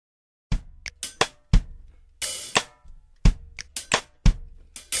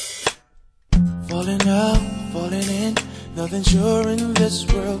Falling out, falling in, nothing sure in this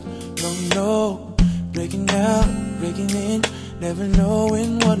world. No, no, breaking out, breaking in, never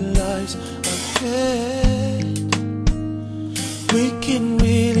knowing what lies ahead. We can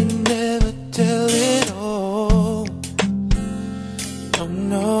really never tell it all. No,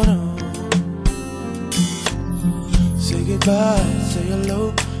 no, no. Say goodbye, say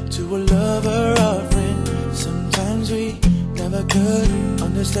hello to a lover or friend. Sometimes we never could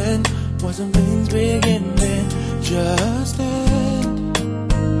understand why some things begin then, just end.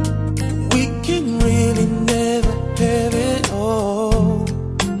 We can really never have it all.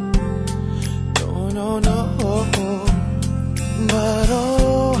 No, no, no. But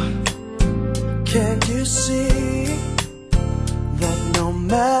oh, can't you see that no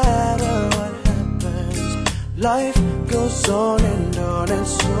matter what happens, life goes on and on, and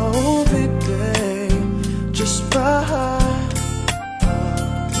so baby, just ride.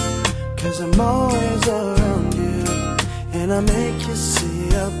 'Cause I'm always around you, and I make you see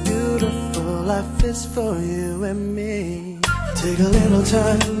how beautiful life is for you and me. Take a little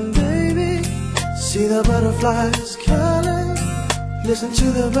time, baby, see the butterflies calling, listen to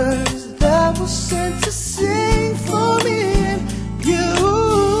the birds that were sent to sing for me and you.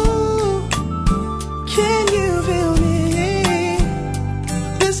 Can you feel me?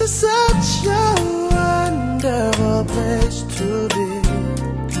 This is such a wonderful place to be.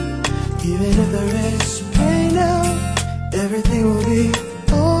 Even if there is pain now, everything will be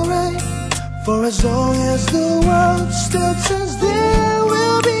alright. For as long as the world still turns, there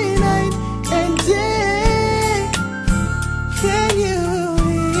will be night and day. Can you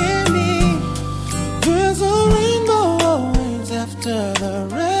hear me? There's a rainbow always after the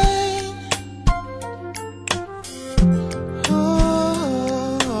rain.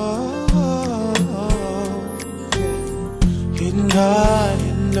 Hidden high,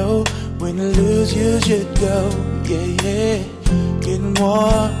 hidden low, when to lose you should go, yeah, yeah. Getting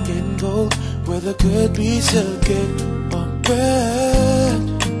warm, getting cold, weather could be so good or bad.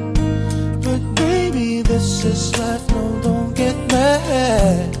 But baby, this is life, no, don't get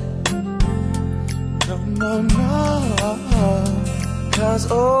mad. No, no, no. 'Cause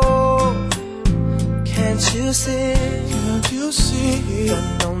oh, can't you see? Can't you see that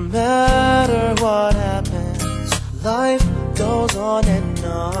no matter what happens, life goes on and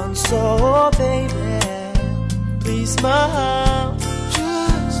on. So baby, please smile,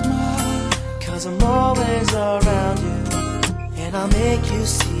 just smile. 'Cause I'm always around you, and I'll make you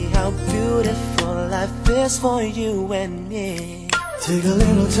see how beautiful life is for you and me. Take a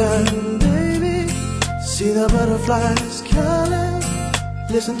little time, baby, see the butterflies calling,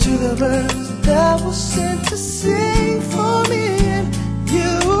 listen to the birds that were sent to sing for me and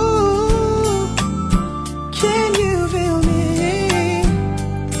you. Can you feel me?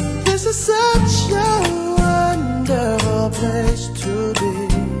 This is such a wonderful place to be.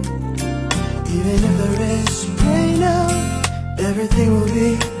 Even if there is rain now, everything will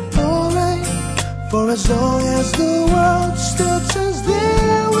be alright. For as long as the world still turns,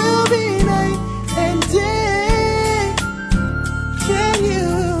 there will be night and day. Can you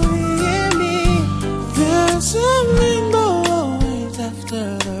hear me? There's a rainbow always after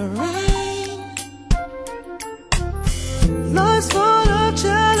the rain. Life's full of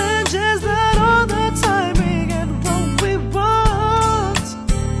challenges that all the time we get what we want.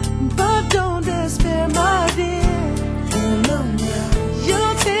 But don't despair, my dear. Oh, no, no.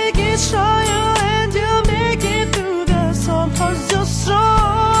 You'll take it stronger and you'll make it through the storm, 'cause you're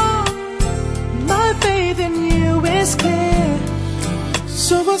strong. My faith in you is clear.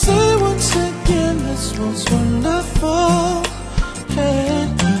 So I say once again, this was wonderful. And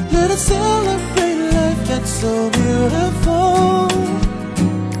let us celebrate life that's so beautiful.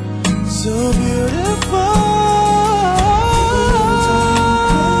 So beautiful.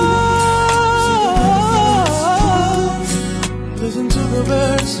 Listen to the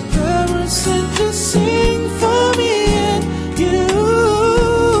birds that were sent to sing for me and you.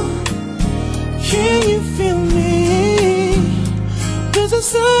 Can you feel me? This is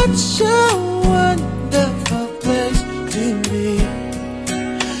such a wonderful place to be.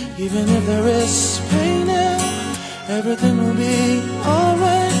 Even if there is pain now, everything will be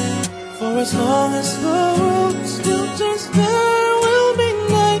alright. For as long as the world still turns back.